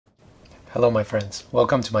Hello my friends,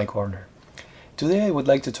 welcome to my corner. Today I would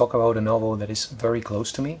like to talk about a novel that is very close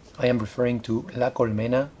to me. I am referring to La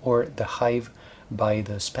Colmena, or The Hive, by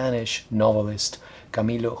the Spanish novelist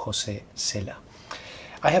Camilo José Cela.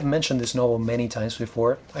 I have mentioned this novel many times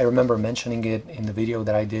before. I remember mentioning it in the video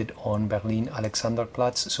that I did on Berlin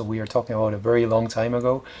Alexanderplatz, so we are talking about a very long time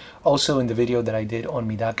ago. Also in the video that I did on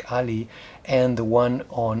Midaq Ali and the one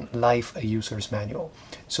on Life, a User's Manual.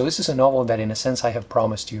 So this is a novel that in a sense I have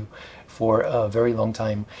promised you for a very long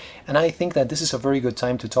time, and I think that this is a very good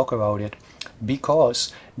time to talk about it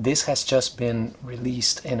because this has just been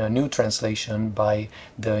released in a new translation by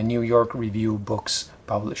the New York Review Books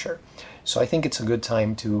publisher. So I think it's a good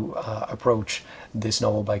time to approach this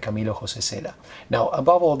novel by Camilo José Cela. Now,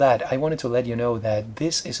 above all that, I wanted to let you know that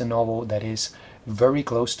this is a novel that is very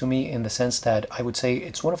close to me in the sense that I would say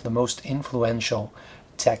it's one of the most influential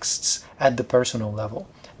texts at the personal level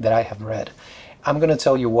that I have read. I'm going to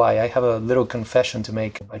tell you why. I have a little confession to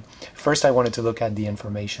make, but first I wanted to look at the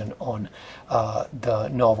information on the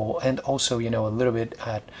novel and also, a little bit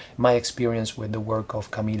at my experience with the work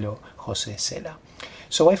of Camilo José Cela.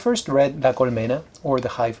 So I first read La Colmena, or The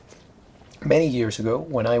Hive, many years ago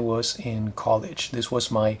when I was in college. This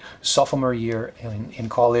was my sophomore year in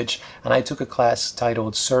college, and I took a class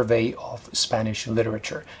titled Survey of Spanish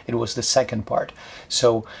Literature. It was the second part.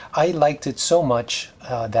 So I liked it so much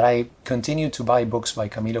that I continued to buy books by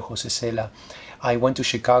Camilo José Cela. I went to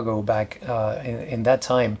Chicago back in that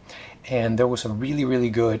time, and there was a really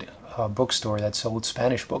good bookstore that sold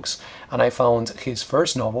Spanish books, and I found his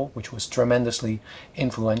first novel, which was tremendously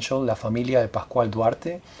influential, La Familia de Pascual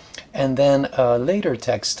Duarte, and then a later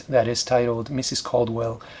text that is titled Mrs.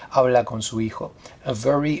 Caldwell Habla con su hijo, a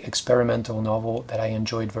very experimental novel that I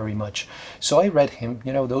enjoyed very much. So I read him,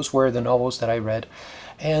 those were the novels that I read,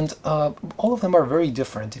 and all of them are very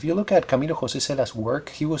different. If you look at Camilo José Cela's work,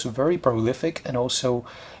 he was very prolific and also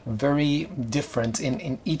very different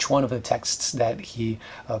in each one of the texts that he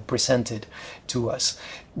presented to us.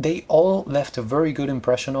 They all left a very good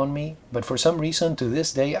impression on me, but for some reason to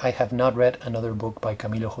this day I have not read another book by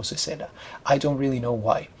Camilo José Cela. I don't really know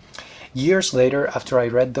why. Years later, after I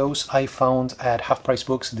read those, I found at Half Price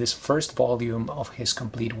Books this first volume of his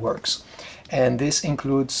complete works. And this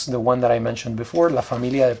includes the one that I mentioned before, La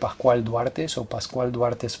Familia de Pascual Duarte, so Pascual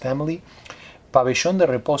Duarte's family. Pabellón de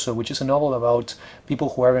Reposo, which is a novel about people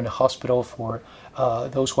who are in a hospital for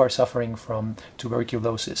those who are suffering from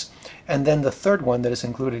tuberculosis. And then the third one that is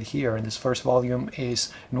included here in this first volume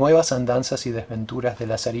is Nuevas Andanzas y Desventuras de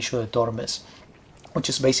Lazarillo de Tormes, which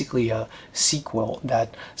is basically a sequel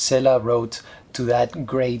that Cela wrote to that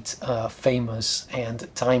great, famous and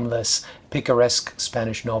timeless, picaresque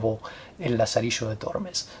Spanish novel, El Lazarillo de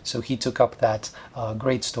Tormes. So he took up that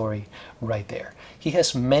great story right there. He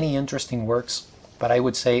has many interesting works, but I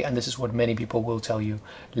would say, and this is what many people will tell you,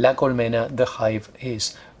 La Colmena, The Hive,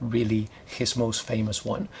 is really his most famous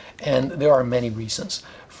one. And there are many reasons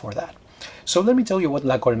for that. So let me tell you what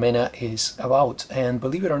La Colmena is about, and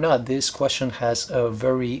believe it or not, this question has a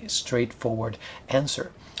very straightforward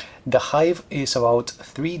answer. The Hive is about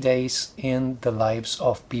 3 days in the lives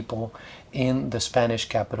of people in the Spanish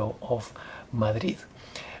capital of Madrid.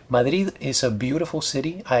 Madrid is a beautiful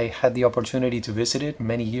city. I had the opportunity to visit it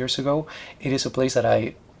many years ago. It is a place that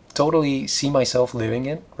I totally see myself living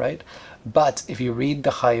in, right? But if you read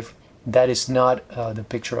The Hive, that is not the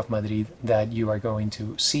picture of Madrid that you are going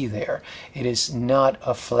to see there. It is not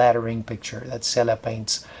a flattering picture that Cela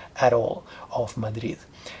paints at all of Madrid.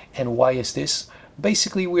 And why is this?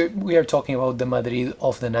 Basically, we are talking about the Madrid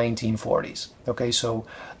of the 1940s. Okay, so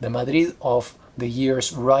the Madrid of the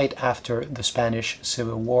years right after the Spanish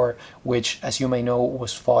Civil War, which, as you may know,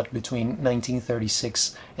 was fought between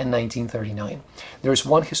 1936 and 1939. There's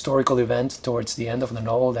one historical event towards the end of the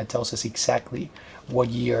novel that tells us exactly what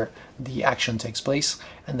year the action takes place,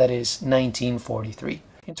 and that is 1943.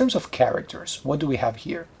 In terms of characters, what do we have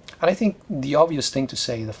here? And I think the obvious thing to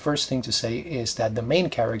say, the first thing to say, is that the main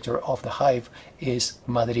character of The Hive is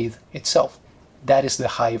Madrid itself. That is the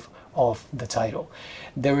Hive of the title.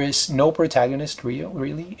 There is no protagonist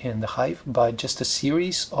really in The Hive, but just a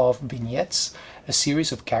series of vignettes, a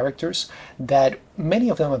series of characters that many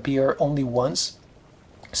of them appear only once.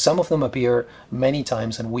 Some of them appear many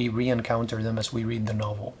times, and we re-encounter them as we read the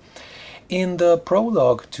novel. In the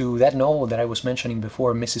prologue to that novel that I was mentioning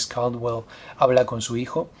before, Mrs. Caldwell Habla con su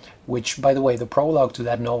hijo, which, by the way, the prologue to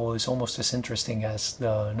that novel is almost as interesting as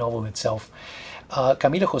the novel itself.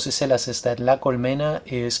 Camilo José Cela says that La Colmena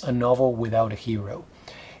is a novel without a hero.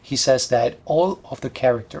 He says that all of the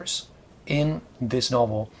characters in this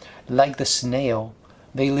novel, like the snail,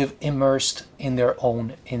 they live immersed in their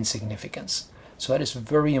own insignificance. So that is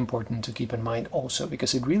very important to keep in mind also,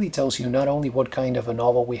 because it really tells you not only what kind of a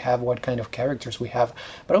novel we have, what kind of characters we have,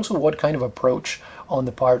 but also what kind of approach on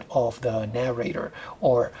the part of the narrator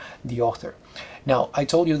or the author. Now, I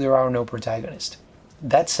told you there are no protagonists.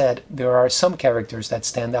 That said, there are some characters that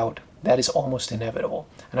stand out. That is almost inevitable.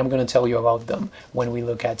 And I'm going to tell you about them when we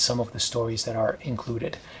look at some of the stories that are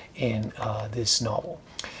included in this novel.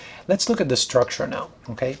 Let's look at the structure now,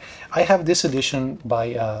 okay? I have this edition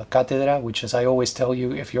by Cátedra, which, as I always tell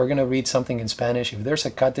you, if you're going to read something in Spanish, if there's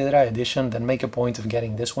a Cátedra edition, then make a point of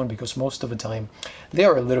getting this one, because most of the time they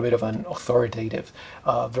are a little bit of an authoritative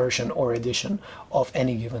version or edition of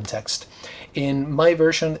any given text. In my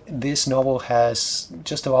version, this novel has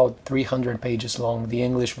just about 300 pages long. The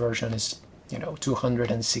English version is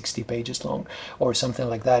 260 pages long or something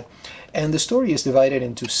like that. And the story is divided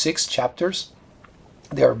into 6 chapters.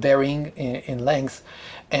 They are varying in length,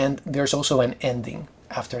 and there's also an ending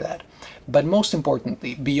after that. But most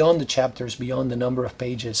importantly, beyond the chapters, beyond the number of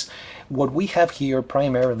pages, what we have here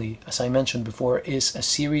primarily, as I mentioned before, is a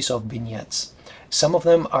series of vignettes. Some of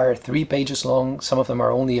them are 3 pages long, some of them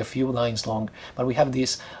are only a few lines long, but we have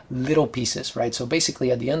these little pieces, right? So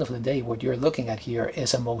basically, at the end of the day, what you're looking at here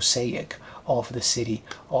is a mosaic of the city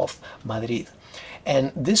of Madrid.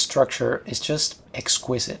 And this structure is just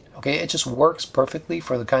exquisite, okay? It just works perfectly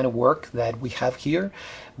for the kind of work that we have here,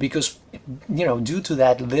 because, due to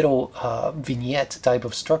that little vignette type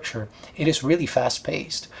of structure, it is really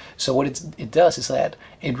fast-paced. So what it does is that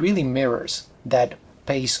it really mirrors that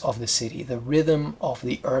pace of the city, the rhythm of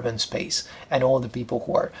the urban space, and all the people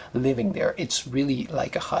who are living there. It's really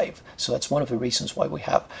like a hive. So that's one of the reasons why we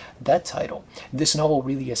have that title. This novel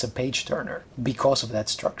really is a page-turner because of that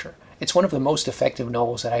structure. It's one of the most effective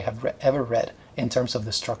novels that I have ever read in terms of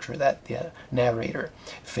the structure that the narrator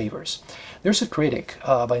favors. There's a critic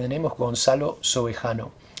by the name of Gonzalo Sobejano,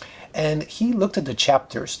 and he looked at the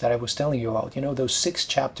chapters that I was telling you about, those 6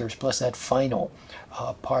 chapters plus that final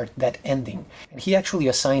part, that ending. And he actually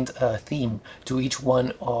assigned a theme to each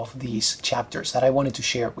one of these chapters that I wanted to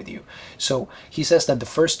share with you. So he says that the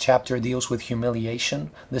first chapter deals with humiliation,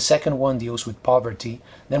 the second one deals with poverty,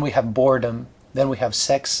 then we have boredom, then we have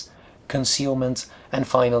sex, concealment, and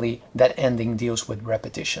finally that ending deals with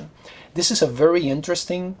repetition. This is a very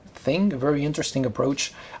interesting thing, a very interesting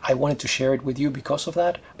approach. I wanted to share it with you because of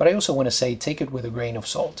that, but I also want to say take it with a grain of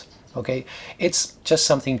salt, okay? It's just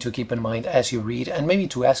something to keep in mind as you read, and maybe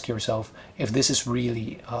to ask yourself if this is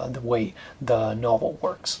really the way the novel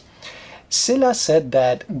works. Cela said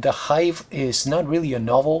that The Hive is not really a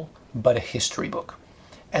novel, but a history book.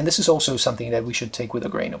 And this is also something that we should take with a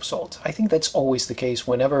grain of salt. I think that's always the case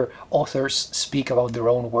whenever authors speak about their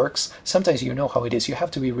own works. Sometimes you know how it is. You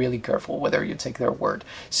have to be really careful whether you take their word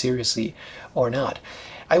seriously or not.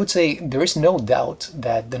 I would say there is no doubt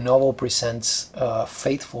that the novel presents a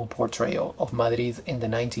faithful portrayal of Madrid in the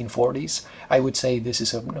 1940s. I would say this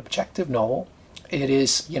is an objective novel. It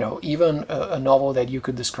is, even a novel that you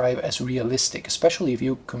could describe as realistic, especially if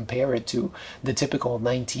you compare it to the typical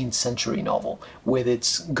 19th century novel with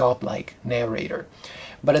its godlike narrator.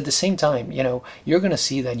 But at the same time, you're going to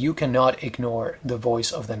see that you cannot ignore the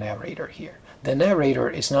voice of the narrator here. The narrator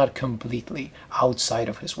is not completely outside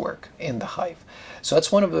of his work in The Hive. So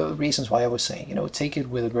that's one of the reasons why I was saying, take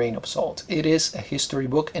it with a grain of salt. It is a history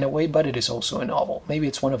book in a way, but it is also a novel. Maybe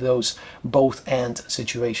it's one of those both and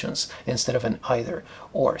situations instead of an either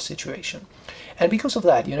or situation. And because of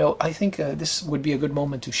that, I think this would be a good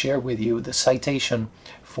moment to share with you the citation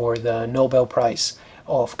for the Nobel Prize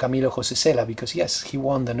of Camilo José Cela, because yes, he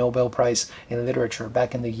won the Nobel Prize in Literature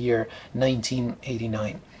back in the year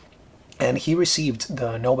 1989. And he received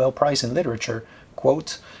the Nobel Prize in Literature,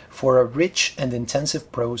 quote, for a rich and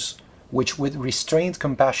intensive prose which with restrained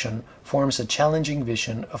compassion forms a challenging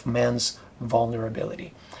vision of man's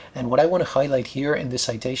vulnerability. And what I want to highlight here in this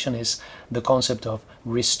citation is the concept of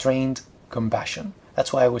restrained compassion.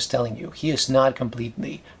 That's why I was telling you, he is not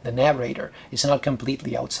completely, the narrator is not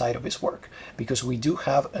completely outside of his work, because we do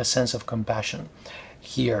have a sense of compassion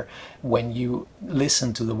here when you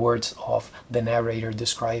listen to the words of the narrator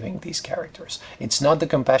describing these characters. It's not the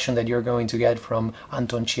compassion that you're going to get from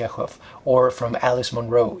Anton Chekhov or from Alice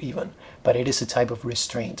Munro even, but it is a type of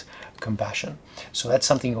restrained compassion. So that's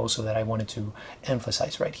something also that I wanted to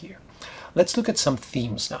emphasize right here. Let's look at some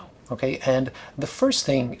themes now, okay? And the first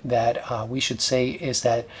thing that we should say is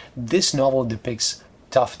that this novel depicts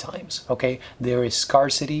tough times, okay? There is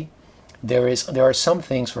scarcity. There are some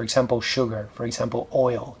things, for example, sugar, for example,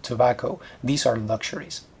 oil, tobacco. These are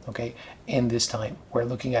luxuries, okay, in this time. We're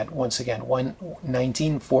looking at, once again,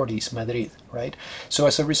 1940s Madrid, right? So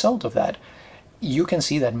as a result of that, you can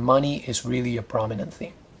see that money is really a prominent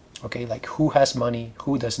theme. Okay, like who has money,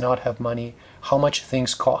 who does not have money, how much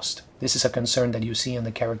things cost. This is a concern that you see in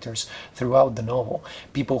the characters throughout the novel.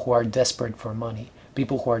 People who are desperate for money,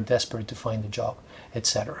 people who are desperate to find a job,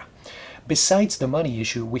 etc. Besides the money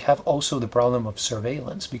issue, we have also the problem of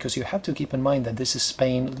surveillance, because you have to keep in mind that this is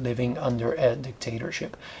Spain living under a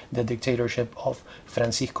dictatorship, the dictatorship of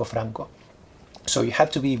Francisco Franco. So you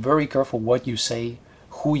have to be very careful what you say,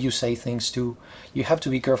 who you say things to. You have to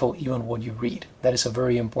be careful even what you read. That is a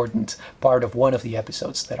very important part of one of the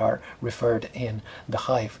episodes that are referred in the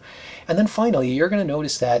Hive. And then finally, you're going to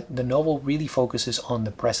notice that the novel really focuses on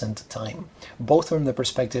the present time, both from the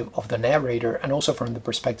perspective of the narrator and also from the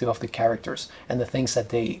perspective of the characters and the things that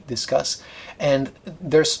they discuss. And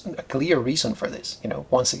there's a clear reason for this. You know,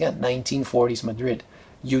 once again, 1940s Madrid.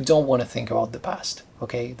 You don't want to think about the past,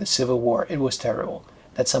 okay? The Civil War, it was terrible.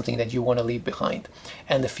 That's something that you want to leave behind.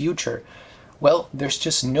 And the future, well, there's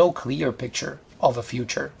just no clear picture of a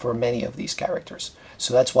future for many of these characters.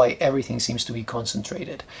 So that's why everything seems to be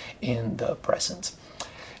concentrated in the present.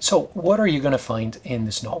 So what are you going to find in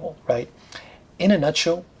this novel, right? In a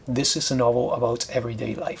nutshell, this is a novel about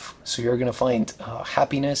everyday life. So you're going to find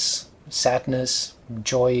happiness, sadness,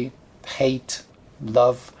 joy, hate,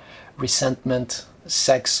 love, resentment,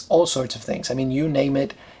 sex, all sorts of things. I mean, you name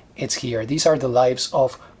it, it's here. These are the lives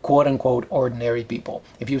of quote-unquote ordinary people.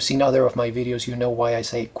 If you've seen other of my videos, you know why I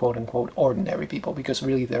say quote-unquote ordinary people, because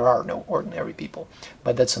really there are no ordinary people,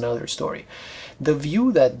 but that's another story. The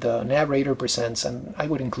view that the narrator presents, and I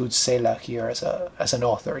would include Cela here as an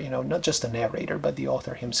author, you know, not just the narrator, but the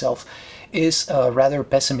author himself, is a rather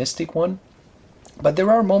pessimistic one. But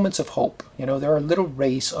there are moments of hope, you know, there are little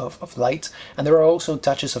rays of light, and there are also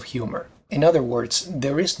touches of humor. In other words,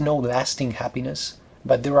 there is no lasting happiness,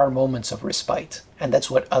 but there are moments of respite, and that's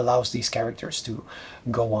what allows these characters to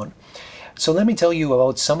go on. So let me tell you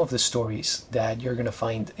about some of the stories that you're going to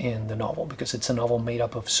find in the novel, because it's a novel made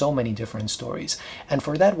up of so many different stories. And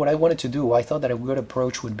for that, what I wanted to do, I thought that a good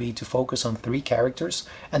approach would be to focus on 3 characters,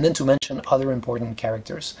 and then to mention other important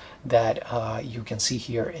characters that you can see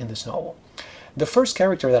here in this novel. The first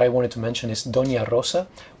character that I wanted to mention is Doña Rosa.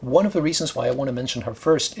 One of the reasons why I want to mention her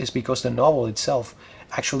first is because the novel itself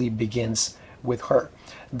actually begins with her.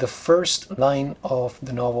 The first line of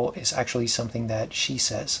the novel is actually something that she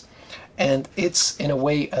says, and it's in a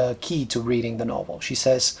way a key to reading the novel. She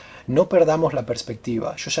says, "No perdamos la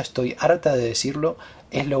perspectiva. Yo ya estoy harta de decirlo.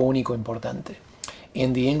 Es lo único importante."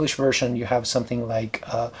 In the English version, you have something like,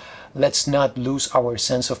 let's not lose our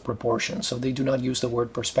sense of proportion. So they do not use the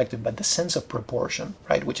word perspective, but the sense of proportion,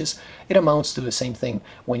 right? Which is, it amounts to the same thing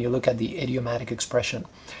when you look at the idiomatic expression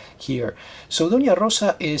here. So Doña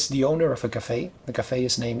Rosa is the owner of a cafe. The cafe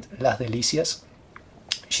is named Las Delicias.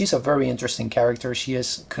 She's a very interesting character. She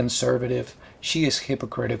is conservative, she is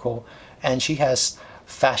hypocritical, and she has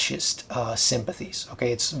fascist sympathies.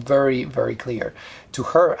 Okay, it's very, very clear. To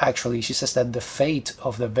her, actually, she says that the fate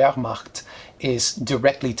of the Wehrmacht is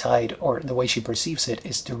directly tied, or the way she perceives it,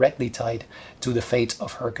 is directly tied to the fate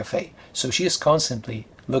of her cafe. So she is constantly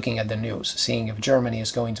looking at the news, seeing if Germany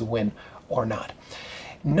is going to win or not.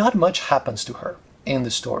 Not much happens to her in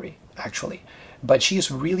the story, actually, but she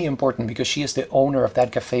is really important because she is the owner of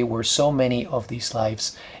that cafe where so many of these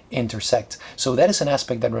lives intersect. So that is an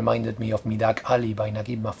aspect that reminded me of Midaq Ali by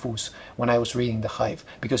Naguib Mahfouz when I was reading The Hive,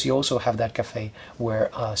 because you also have that cafe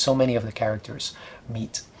where so many of the characters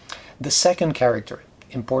meet. The second character,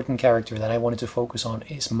 important character that I wanted to focus on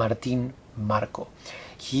is Martín Marco.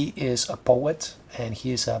 He is a poet and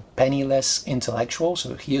he is a penniless intellectual,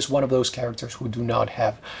 so he is one of those characters who do not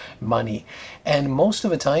have money. And most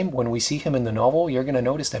of the time when we see him in the novel, you're going to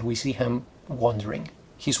notice that we see him wandering.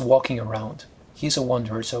 He's walking around. He's a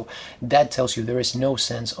wanderer, so that tells you there is no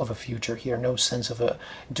sense of a future here, no sense of a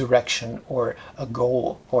direction or a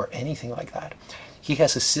goal or anything like that. He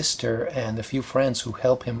has a sister and a few friends who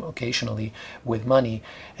help him occasionally with money,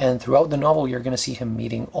 and throughout the novel you're going to see him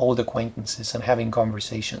meeting old acquaintances and having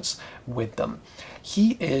conversations with them.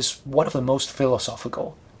 He is one of the most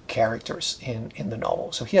philosophical characters in the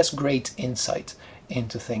novel, so he has great insight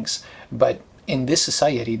into things, but in this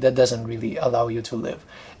society that doesn't really allow you to live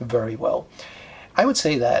very well. I would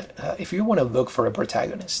say that if you want to look for a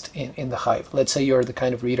protagonist in The Hive, let's say you're the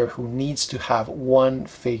kind of reader who needs to have one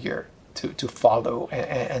figure to follow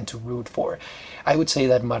and to root for, I would say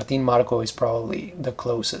that Martín Marco is probably the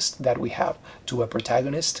closest that we have to a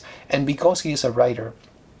protagonist. And because he is a writer,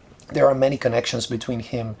 there are many connections between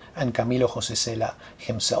him and Camilo José Cela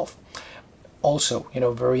himself. Also,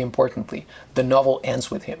 very importantly, the novel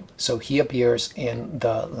ends with him. So he appears in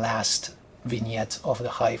the last vignette of the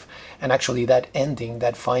Hive. And actually that ending,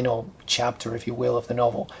 that final chapter, if you will, of the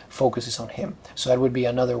novel focuses on him. So that would be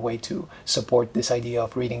another way to support this idea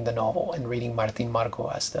of reading the novel and reading Martín Marco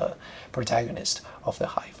as the protagonist of the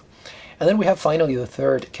Hive. And then we have finally the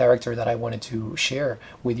third character that I wanted to share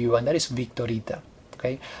with you, and that is Victorita.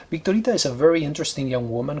 Okay? Victorita is a very interesting young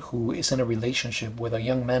woman who is in a relationship with a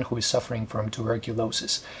young man who is suffering from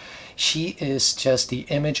tuberculosis. She is just the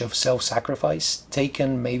image of self-sacrifice,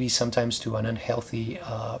 taken maybe sometimes to an unhealthy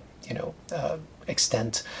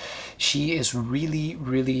extent. She is really,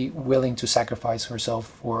 really willing to sacrifice herself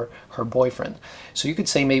for her boyfriend. So you could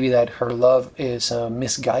say maybe that her love is a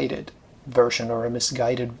misguided version or a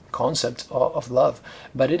misguided concept of love,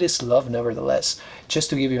 but it is love nevertheless. Just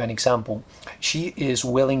to give you an example, she is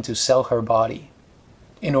willing to sell her body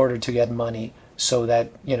in order to get money so that,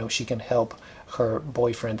 you know, she can help her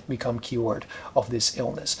boyfriend become cured of this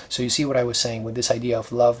illness. So you see what I was saying with this idea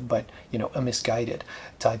of love, but, you know, a misguided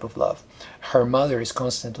type of love. Her mother is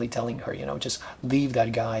constantly telling her, you know, just leave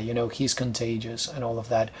that guy, you know, he's contagious and all of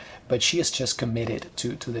that. But she is just committed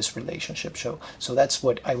to this relationship. So that's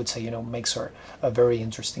what I would say, you know, makes her a very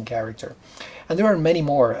interesting character. And there are many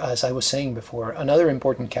more, as I was saying before. Another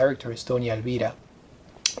important character is Doña Elvira.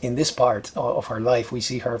 In this part of her life, we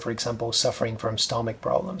see her, for example, suffering from stomach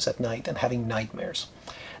problems at night and having nightmares.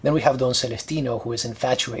 Then we have Don Celestino, who is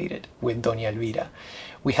infatuated with Doña Elvira.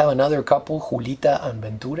 We have another couple, Julita and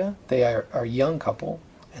Ventura. They are a young couple,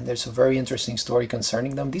 and there's a very interesting story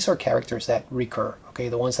concerning them. These are characters that recur, okay,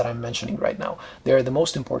 the ones that I'm mentioning right now. They're the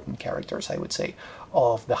most important characters, I would say,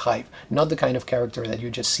 of the Hive. Not the kind of character that you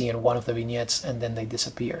just see in one of the vignettes and then they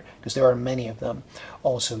disappear, because there are many of them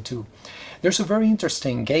also too. There's a very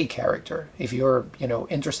interesting gay character, if you're, you know,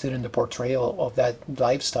 interested in the portrayal of that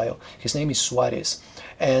lifestyle. His name is Suarez,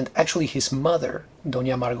 and actually his mother,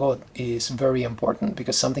 Doña Margot, is very important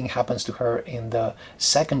because something happens to her in the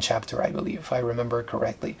second chapter, I believe, if I remember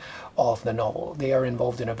correctly, of the novel. They are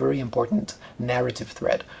involved in a very important narrative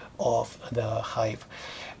thread of the Hive.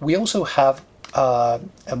 We also have a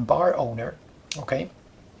bar owner, okay?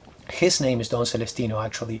 His name is Don Celestino,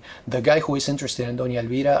 actually. The guy who is interested in Doña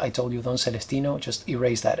Elvira, I told you Don Celestino, just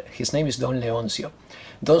erase that. His name is Don Leoncio.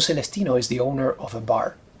 Don Celestino is the owner of a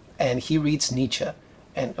bar, and he reads Nietzsche.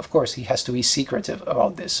 And of course, he has to be secretive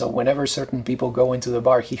about this. So whenever certain people go into the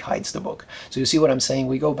bar, he hides the book. So you see what I'm saying?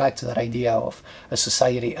 We go back to that idea of a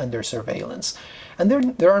society under surveillance. And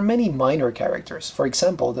there are many minor characters. For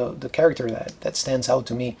example, the character that stands out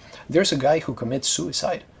to me, there's a guy who commits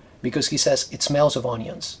suicide because he says it smells of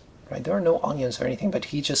onions. Right? There are no onions or anything, but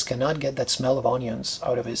he just cannot get that smell of onions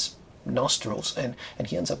out of his nostrils, and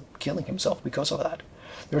he ends up killing himself because of that.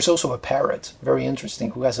 There's also a parrot, very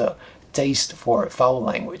interesting, who has a taste for foul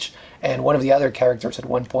language. And one of the other characters at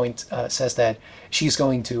one point says that she's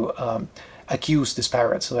going to accuse this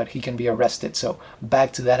parrot so that he can be arrested. So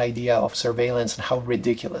back to that idea of surveillance and how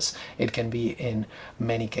ridiculous it can be in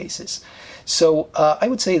many cases. So I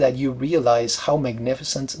would say that you realize how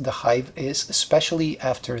magnificent the Hive is, especially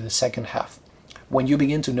after the second half, when you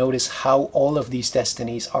begin to notice how all of these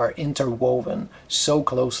destinies are interwoven so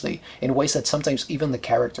closely in ways that sometimes even the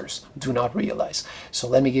characters do not realize. So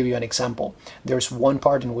let me give you an example. There's one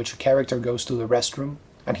part in which a character goes to the restroom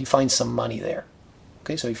and he finds some money there.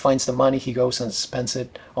 Okay, so he finds the money, he goes and spends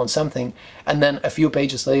it on something, and then a few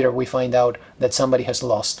pages later we find out that somebody has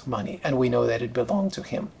lost money and we know that it belonged to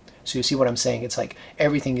him. So you see what I'm saying? It's like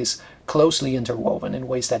everything is closely interwoven in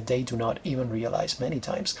ways that they do not even realize many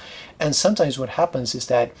times. And sometimes what happens is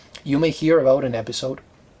that you may hear about an episode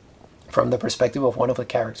from the perspective of one of the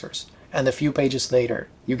characters, and a few pages later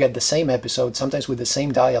you get the same episode, sometimes with the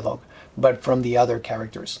same dialogue, but from the other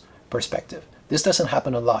character's perspective. This doesn't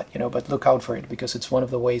happen a lot, you know, but look out for it because it's one of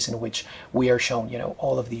the ways in which we are shown, you know,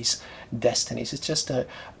 all of these destinies. It's just an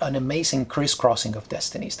amazing crisscrossing of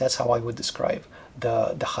destinies. That's how I would describe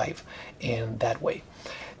the Hive in that way.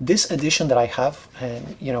 This edition that I have,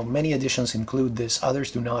 and you know, many editions include this,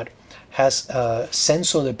 others do not, has a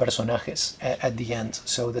censo de personajes at the end,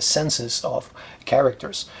 so the census of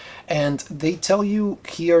characters. And they tell you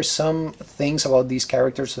here some things about these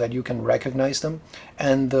characters so that you can recognize them.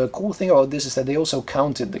 And the cool thing about this is that they also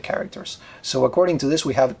counted the characters. So according to this,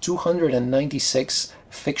 we have 296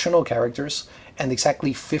 fictional characters and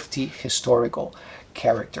exactly 50 historical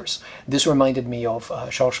characters. This reminded me of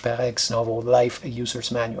Georges Perec's novel Life, a User's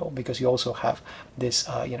Manual, because you also have this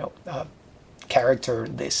character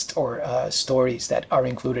list or stories that are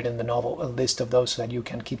included in the novel, a list of those so that you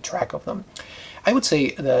can keep track of them. I would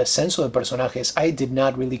say the Censo de Personajes, I did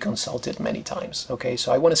not really consult it many times, okay?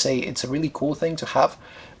 So I want to say it's a really cool thing to have,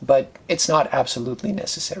 but it's not absolutely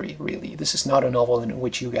necessary, really. This is not a novel in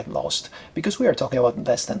which you get lost, because we are talking about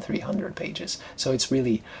less than 300 pages, so it's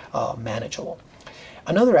really manageable.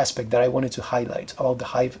 Another aspect that I wanted to highlight about the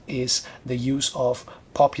Hive is the use of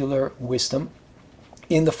popular wisdom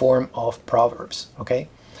in the form of proverbs, okay?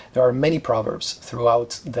 There are many proverbs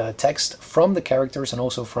throughout the text from the characters and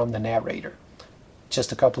also from the narrator.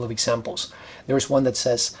 Just a couple of examples. There's one that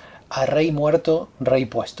says, "A rey muerto, rey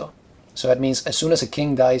puesto." So that means as soon as a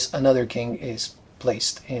king dies, another king is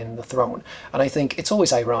placed in the throne. And I think it's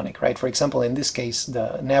always ironic, right? For example, in this case,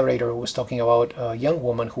 the narrator was talking about a young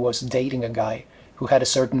woman who was dating a guy who had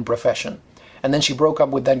a certain profession. And then she broke up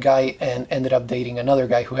with that guy and ended up dating another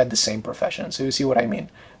guy who had the same profession. So you see what I mean?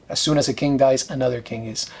 As soon as a king dies, another king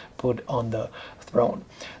is put on the throne.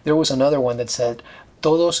 There was another one that said,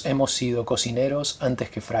 "Todos hemos sido cocineros antes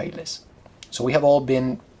que frailes." So we have all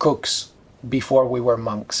been cooks before we were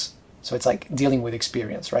monks. So it's like dealing with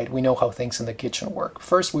experience, right? We know how things in the kitchen work.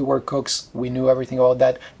 First we were cooks, we knew everything about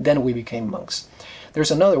that, then we became monks.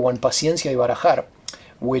 There's another one, "Paciencia y barajar,"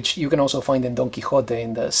 which you can also find in Don Quixote.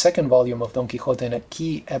 In the second volume of Don Quixote, in a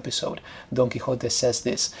key episode, Don Quixote says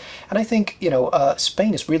this. And I think, you know,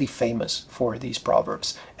 Spain is really famous for these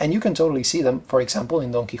proverbs. And you can totally see them, for example,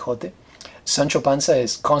 in Don Quixote. Sancho Panza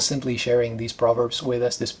is constantly sharing these proverbs with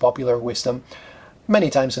us, this popular wisdom, many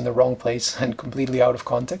times in the wrong place and completely out of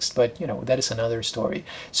context, but you know, that is another story.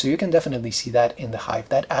 So you can definitely see that in the Hive,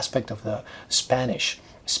 that aspect of the Spanish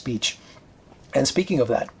speech. And speaking of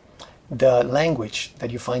that, the language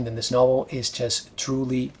that you find in this novel is just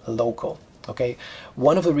truly local. Okay,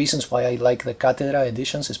 one of the reasons why I like the Cátedra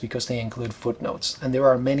editions is because they include footnotes, and there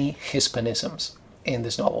are many Hispanisms in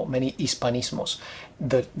this novel, many Hispanismos.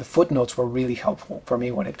 The footnotes were really helpful for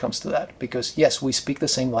me when it comes to that, because yes, we speak the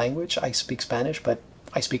same language. I speak Spanish, but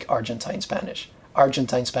I speak Argentine Spanish.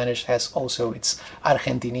 Argentine Spanish has also its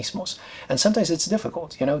Argentinismos, and sometimes it's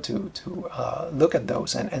difficult, you know, to look at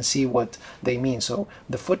those and see what they mean. So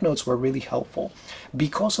the footnotes were really helpful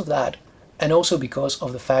because of that, and also because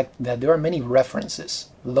of the fact that there are many references,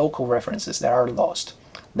 local references, that are lost.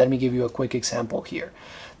 Let me give you a quick example here.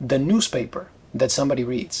 The newspaper that somebody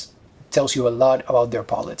reads tells you a lot about their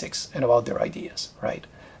politics and about their ideas, right?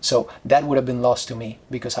 So that would have been lost to me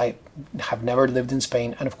because I have never lived in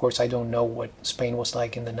Spain, and of course I don't know what Spain was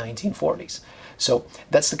like in the 1940s. So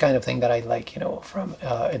that's the kind of thing that I like, you know, from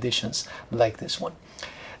editions like this one.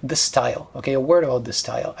 The style, okay, a word about the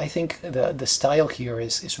style. I think the style here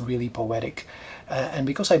is really poetic. And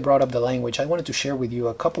because I brought up the language, I wanted to share with you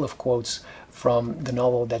a couple of quotes from the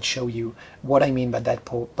novel that show you what I mean by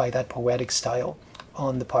that poetic style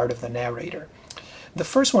on the part of the narrator. The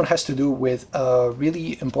first one has to do with a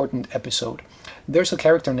really important episode. There's a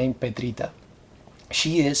character named Petrita.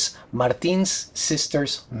 She is Martin's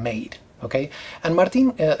sister's maid, okay? And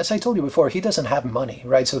Martin, as I told you before, he doesn't have money,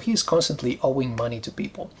 right? So he's constantly owing money to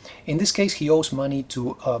people. In this case, he owes money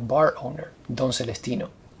to a bar owner, Don Celestino.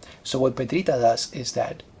 So what Petrita does is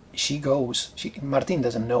that Martin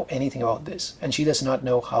doesn't know anything about this, and he does not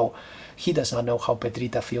know how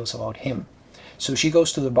Petrita feels about him. So she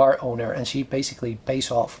goes to the bar owner and she basically pays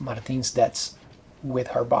off Martin's debts with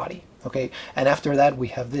her body, okay? And after that we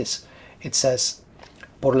have this. It says,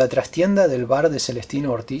 "Por la trastienda del bar de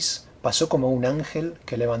Celestino Ortiz pasó como un ángel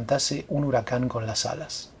que levantase un huracán con las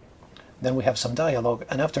alas." Then we have some dialogue,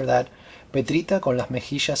 and after that, Petrita con las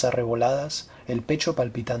mejillas arreboladas, el pecho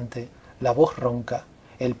palpitante, la voz ronca,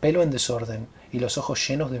 el pelo en desorden y los ojos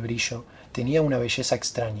llenos de brillo, tenía una belleza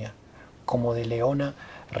extraña, como de leona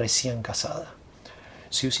recién casada.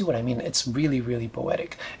 So you see what I mean? It's really, really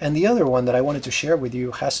poetic. And the other one that I wanted to share with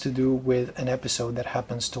you has to do with an episode that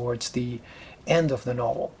happens towards the end of the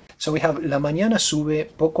novel. So we have: "La mañana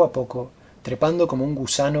sube poco a poco, trepando como un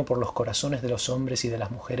gusano por los corazones de los hombres y de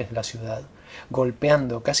las mujeres de la ciudad,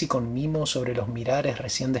 golpeando casi con mimo sobre los mirares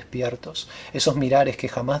recién despiertos, esos mirares que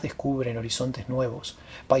jamás descubren horizontes nuevos,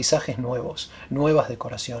 paisajes nuevos, nuevas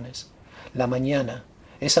decoraciones. La mañana,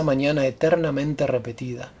 esa mañana eternamente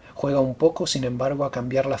repetida, juega un poco, sin embargo, a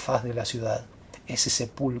cambiar la faz de la ciudad, ese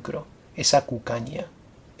sepulcro, esa cucaña,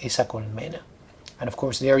 esa colmena." And of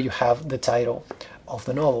course there you have the title of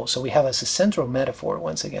the novel. So we have as a central metaphor,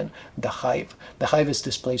 once again, the hive. The hive is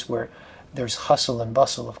this place where there's hustle and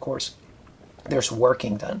bustle, of course. There's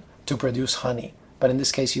working done to produce honey. But in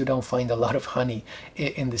this case, you don't find a lot of honey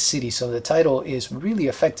in the city. So the title is really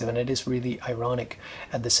effective, and it is really ironic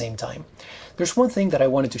at the same time. There's one thing that I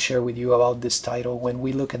wanted to share with you about this title when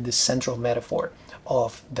we look at this central metaphor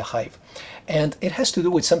of the hive. And it has to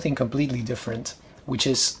do with something completely different which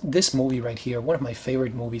is this movie right here, one of my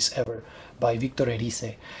favorite movies ever by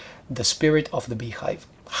Victorita, The Spirit of the Beehive.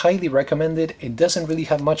 Highly recommended. It doesn't really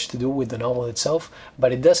have much to do with the novel itself,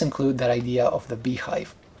 but it does include that idea of the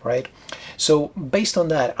beehive, right? So based on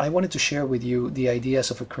that, I wanted to share with you the ideas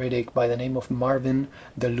of a critic by the name of Marvin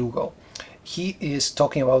de Lugo. He is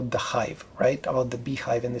talking about the hive, right? About the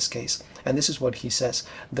beehive in this case. And this is what he says.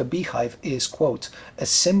 The beehive is, quote, a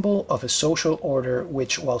symbol of a social order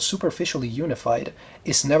which, while superficially unified,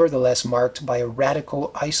 is nevertheless marked by a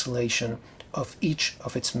radical isolation of each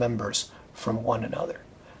of its members from one another.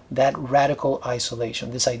 That radical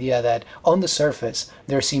isolation, this idea that on the surface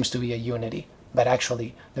there seems to be a unity, but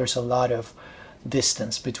actually there's a lot of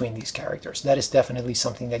distance between these characters. That is definitely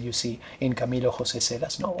something that you see in Camilo José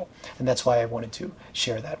Cela's novel, and that's why I wanted to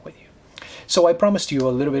share that with you. So I promised you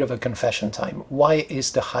a little bit of a confession time. Why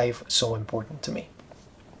is the hive so important to me?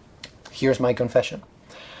 Here's my confession.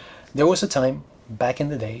 There was a time back in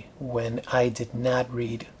the day when I did not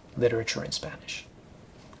read literature in Spanish.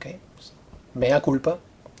 Okay, mea culpa.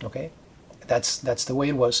 Okay, that's the way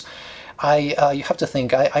it was. You have to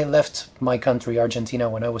think, I left my country, Argentina,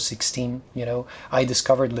 when I was 16. You know, I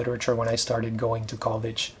discovered literature when I started going to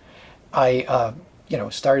college. I you know,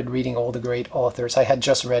 started reading all the great authors. I had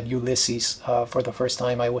just read Ulysses for the first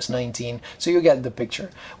time. I was 19, so you get the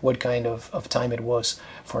picture what kind of time it was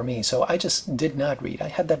for me. So I just did not read. I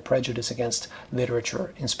had that prejudice against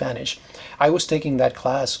literature in Spanish. I was taking that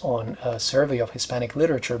class on a survey of Hispanic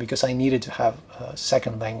literature because I needed to have a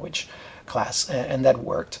second language class, and that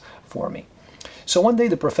worked for me. So one day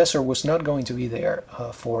the professor was not going to be there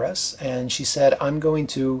for us, and she said, I'm going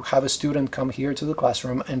to have a student come here to the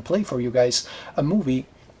classroom and play for you guys a movie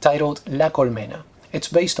titled La Colmena. It's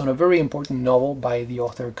based on a very important novel by the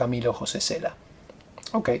author Camilo José Cela.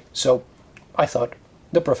 Okay, so I thought,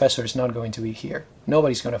 the professor is not going to be here.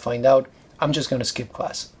 Nobody's going to find out. I'm just going to skip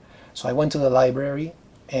class. So I went to the library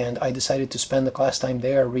and I decided to spend the class time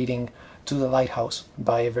there reading To the Lighthouse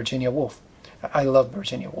by Virginia Woolf. I love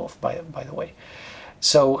Virginia Woolf, by the way.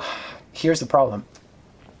 So here's the problem.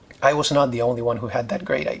 I was not the only one who had that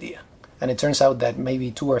great idea. And it turns out that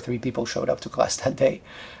maybe 2 or 3 people showed up to class that day.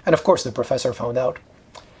 And of course the professor found out.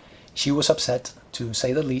 She was upset, to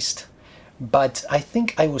say the least. But I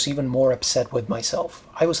think I was even more upset with myself.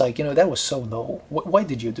 I was like, you know, that was so low. Why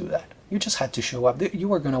did you do that? You just had to show up. You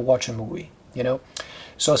were going to watch a movie, you know?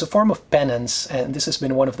 So as a form of penance, and this has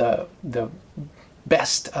been one of the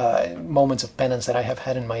best moments of penance that I have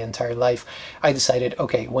had in my entire life, I decided,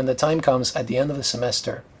 okay, when the time comes at the end of the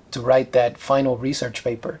semester to write that final research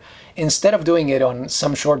paper, instead of doing it on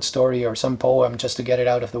some short story or some poem just to get it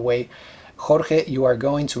out of the way, Jorge, you are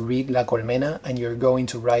going to read La Colmena and you're going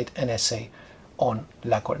to write an essay on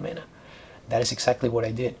La Colmena. That is exactly what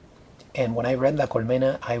I did. And when I read La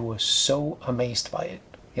Colmena, I was so amazed by it.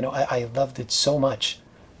 You know, I loved it so much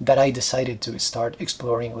that I decided to start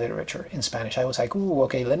exploring literature in Spanish. I was like, ooh,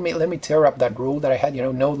 okay, let me tear up that rule that I had, you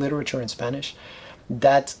know, no literature in Spanish.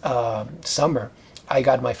 That summer, I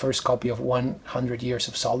got my first copy of 100 Years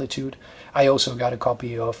of Solitude. I also got a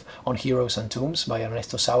copy of On Heroes and Tombs by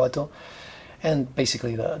Ernesto Sábato. And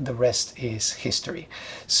basically the rest is history.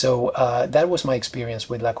 So that was my experience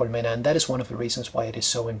with La Colmena, and that is one of the reasons why it is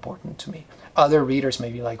so important to me. Other readers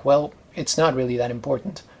may be like, well, it's not really that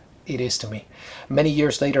important. It is to me. Many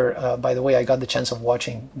years later, by the way, I got the chance of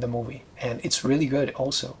watching the movie, and it's really good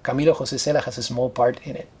also. Camilo José Cela has a small part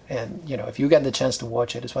in it, and you know, if you get the chance to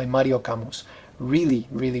watch it, it's by Mario Camus. Really,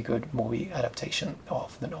 really good movie adaptation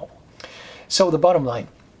of the novel. So the bottom line,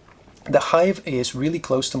 The Hive is really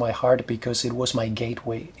close to my heart because it was my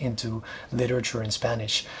gateway into literature in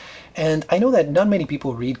Spanish. And I know that not many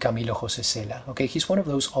people read Camilo José Cela. Okay, he's one of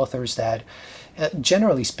those authors that,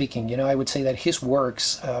 generally speaking, you know, I would say that his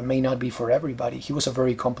works may not be for everybody. He was a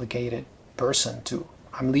very complicated person too.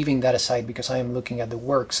 I'm leaving that aside because I am looking at the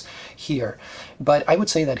works here. But I would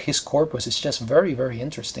say that his corpus is just very, very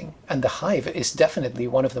interesting. And The Hive is definitely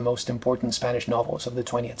one of the most important Spanish novels of the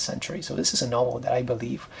 20th century. So this is a novel that I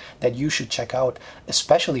believe that you should check out,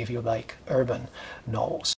 especially if you like urban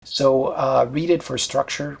novels. So read it for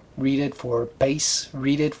structure, read it for pace,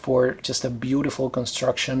 read it for just a beautiful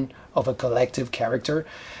construction of a collective character.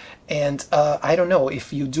 And I don't know,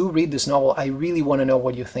 if you do read this novel, I really want to know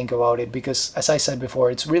what you think about it, because as I said before,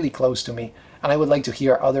 it's really close to me. And I would like to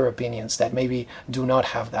hear other opinions that maybe do not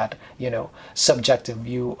have that, you know, subjective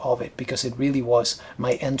view of it, because it really was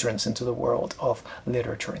my entrance into the world of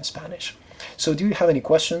literature in Spanish. So do you have any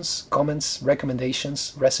questions, comments,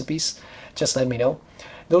 recommendations, recipes? Just let me know.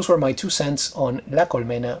 Those were my 2 cents on La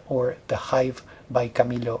Colmena, or The Hive by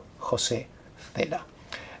Camilo José Cela.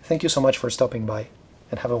 Thank you so much for stopping by,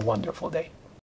 and have a wonderful day.